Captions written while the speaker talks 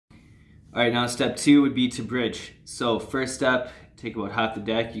All right, now step 2 would be to bridge. So first step, take about half the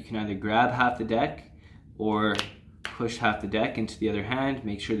deck. You can either grab half the deck or push half the deck into the other hand.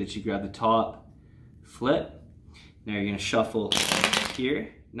 Make sure that you grab the top, flip. Now you're gonna shuffle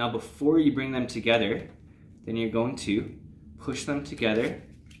here. Now before you bring them together, then you're going to push them together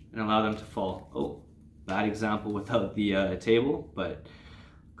and allow them to fall. Oh, bad example without the table, but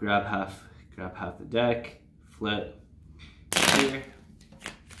grab half the deck, flip here,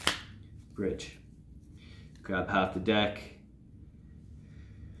 bridge. Grab half the deck,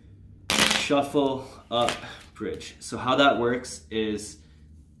 shuffle up, bridge. So how that works is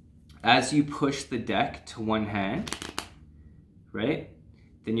as you push the deck to one hand, right,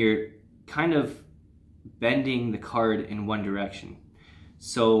 then you're kind of bending the card in one direction.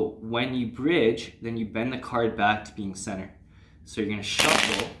 So when you bridge, then you bend the card back to being center. So you're gonna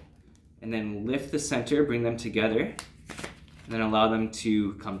shuffle and then lift the center, bring them together, and then allow them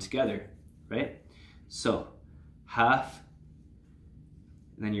to come together, right? So half,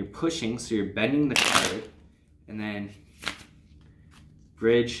 and then you're pushing, so you're bending the card, and then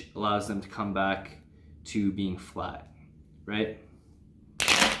bridge allows them to come back to being flat, right?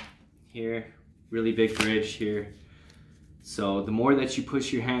 Here, really big bridge here. So the more that you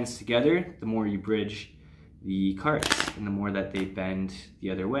push your hands together, the more you bridge the cards, and the more that they bend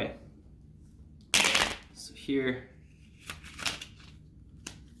the other way. So here,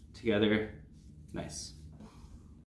 together, nice.